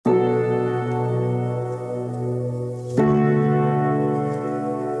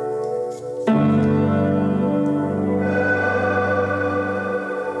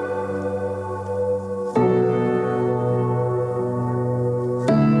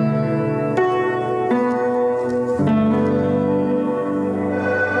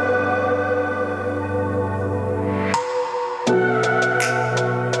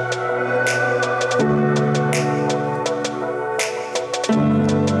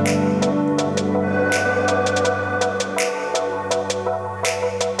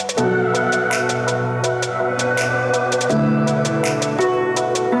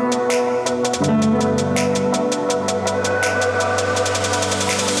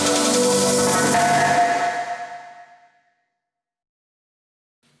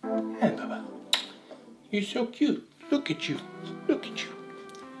You're so cute. Look at you. Look at you.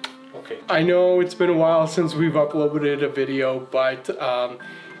 Okay. I know it's been a while since we've uploaded a video, but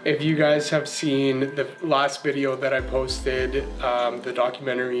if you guys have seen the last video that I posted, the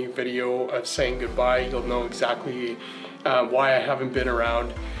documentary video of saying goodbye, you'll know exactly why I haven't been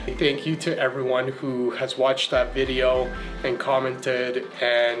around. Thank you to everyone who has watched that video and commented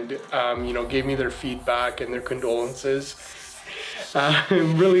and you know, gave me their feedback and their condolences.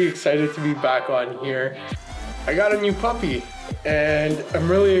 I'm really excited to be back on here. I got a new puppy and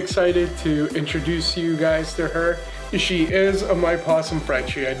I'm really excited to introduce you guys to her. She is a My Pawesome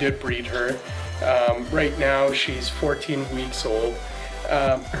Frenchie. I did breed her. Right now she's 14 weeks old.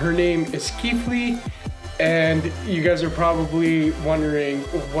 Her name is Kifli, and you guys are probably wondering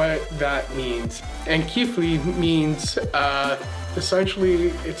what that means. And Kifli means essentially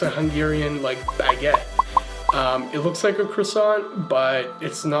it's a Hungarian like baguette. It looks like a croissant, but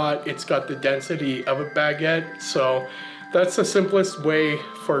it's not. It's got the density of a baguette. So that's the simplest way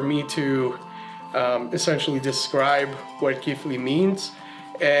for me to essentially describe what Kifli means.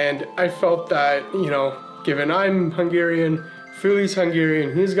 And I felt that, you know, given I'm Hungarian, Fuli's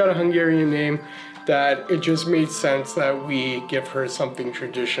Hungarian, he's got a Hungarian name, that it just made sense that we give her something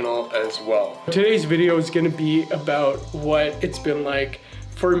traditional as well. Today's video is going to be about what it's been like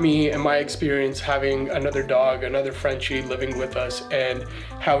for me and my experience having another dog, another Frenchie living with us, and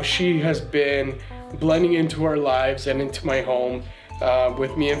how she has been blending into our lives and into my home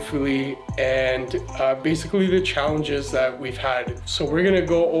with me and Fuli, and basically the challenges that we've had. So we're gonna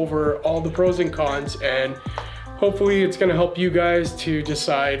go over all the pros and cons, and hopefully it's gonna help you guys to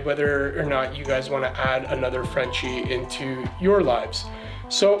decide whether or not you guys wanna add another Frenchie into your lives.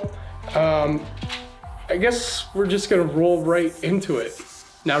 So I guess we're just gonna roll right into it.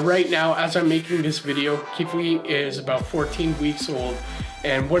 Now, right now, as I'm making this video, Kifli is about 14 weeks old,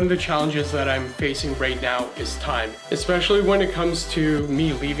 and one of the challenges that I'm facing right now is time, especially when it comes to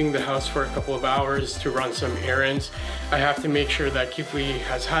me leaving the house for a couple of hours to run some errands. I have to make sure that Kifli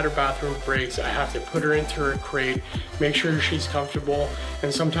has had her bathroom breaks. I have to put her into her crate, make sure she's comfortable,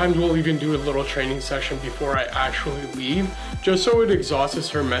 and sometimes we'll even do a little training session before I actually leave, just so it exhausts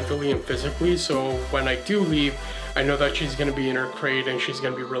her mentally and physically, so when I do leave, I know that she's gonna be in her crate and she's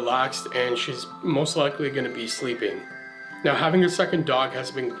gonna be relaxed and she's most likely gonna be sleeping. Now, having a second dog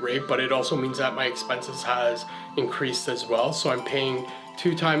has been great, but it also means that my expenses has increased as well. So I'm paying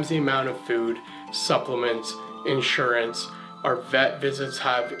 2 times the amount of food, supplements, insurance. Our vet visits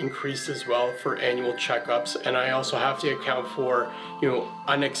have increased as well for annual checkups. And I also have to account for, you know,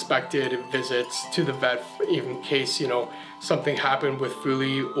 unexpected visits to the vet in case, you know, something happened with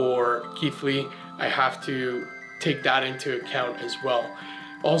Fuli or Kifli. I have to take that into account as well.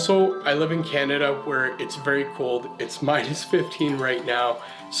 Also, I live in Canada where it's very cold. It's -15 right now,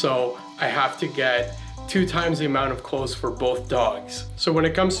 so I have to get 2 times the amount of clothes for both dogs. So when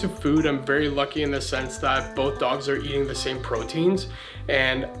it comes to food, I'm very lucky in the sense that both dogs are eating the same proteins,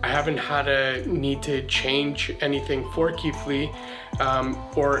 and I haven't had a need to change anything for Kifli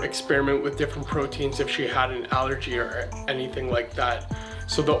or experiment with different proteins if she had an allergy or anything like that.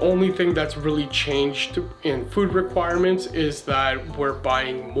 So the only thing that's really changed in food requirements is that we're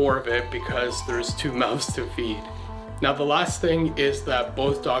buying more of it because there's 2 mouths to feed. Now, the last thing is that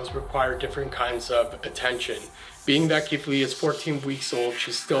both dogs require different kinds of attention. Being that Kifli is 14 weeks old,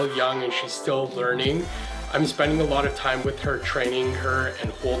 she's still young and she's still learning. I'm spending a lot of time with her, training her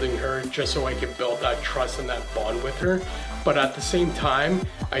and holding her just so I can build that trust and that bond with her. But at the same time,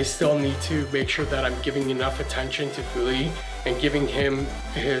 I still need to make sure that I'm giving enough attention to Fuli and giving him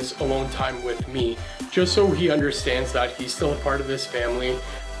his alone time with me, just so he understands that he's still a part of this family.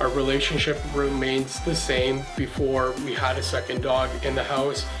 Our relationship remains the same before we had a second dog in the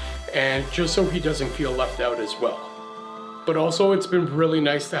house, and just so he doesn't feel left out as well. But also, it's been really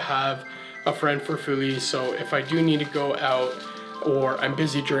nice to have a friend for Fuli, so if I do need to go out or I'm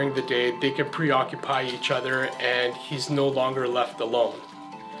busy during the day, they can preoccupy each other and he's no longer left alone.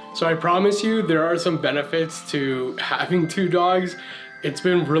 So I promise you there are some benefits to having 2 dogs. It's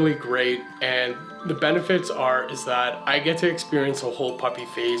been really great, and the benefits is that I get to experience a whole puppy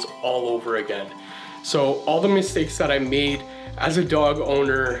phase all over again. So all the mistakes that I made as a dog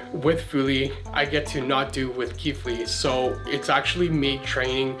owner with Fuli, I get to not do with Kifli. So it's actually made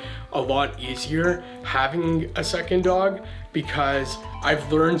training a lot easier having a second dog, because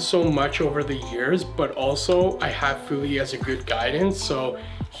I've learned so much over the years, but also I have Fuli as a good guidance. So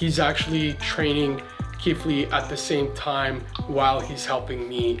he's actually training Kifli at the same time while he's helping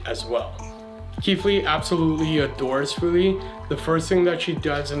me as well. Kifli absolutely adores Fuli. The first thing that she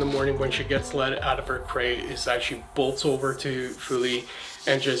does in the morning when she gets let out of her crate is that she bolts over to Fuli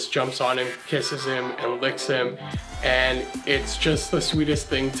and just jumps on him, kisses him, and licks him. And it's just the sweetest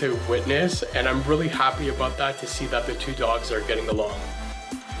thing to witness, and I'm really happy about that, to see that the two dogs are getting along.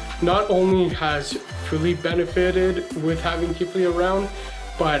 Not only has Kifli benefited with having Kifli around,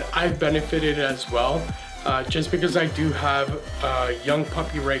 but I've benefited as well. Just because I do have a young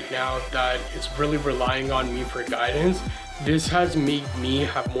puppy right now that is really relying on me for guidance, this has made me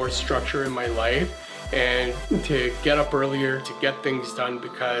have more structure in my life and to get up earlier to get things done,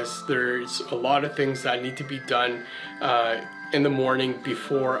 because there's a lot of things that need to be done in the morning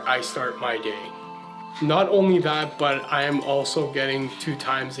before I start my day. Not only that, but I am also getting 2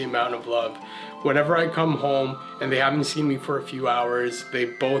 times the amount of love. Whenever I come home and they haven't seen me for a few hours, they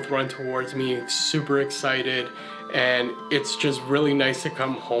both run towards me, super excited, and it's just really nice to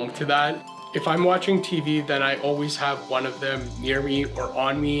come home to that. If I'm watching TV, then I always have one of them near me or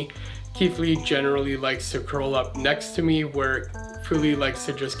on me. Kifli generally likes to curl up next to me, where Kifli likes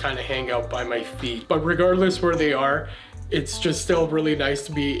to just kind of hang out by my feet. But regardless where they are, it's just still really nice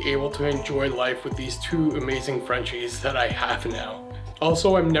to be able to enjoy life with these 2 amazing Frenchies that I have now.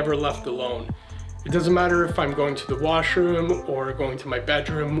 Also, I'm never left alone. It doesn't matter if I'm going to the washroom or going to my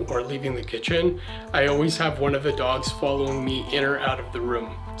bedroom or leaving the kitchen, I always have one of the dogs following me in or out of the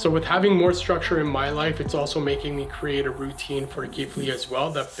room. So with having more structure in my life, it's also making me create a routine for Kifli as well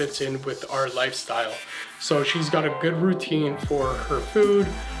that fits in with our lifestyle. So she's got a good routine for her food,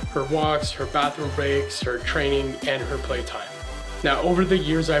 her walks, her bathroom breaks, her training, and her playtime. Now, over the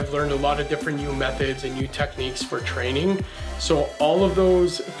years, I've learned a lot of different new methods and new techniques for training. So all of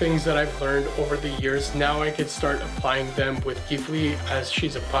those things that I've learned over the years, now I could start applying them with Kifli as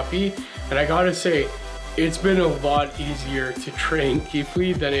she's a puppy. And I gotta say, it's been a lot easier to train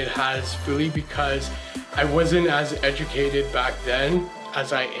Kifli than it has Kifli, because I wasn't as educated back then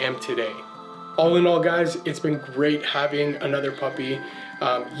as I am today. All in all, guys, it's been great having another puppy.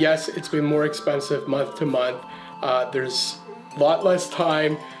 Yes, it's been more expensive month to month. There's a lot less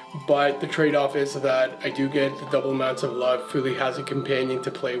time, but the trade-off is that I do get the double amounts of love. Kifli has a companion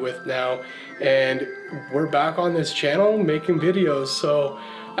to play with now, and we're back on this channel making videos. So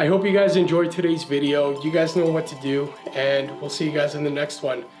I hope you guys enjoyed today's video. You guys know what to do, and we'll see you guys in the next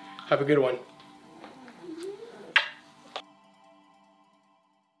one. Have a good one.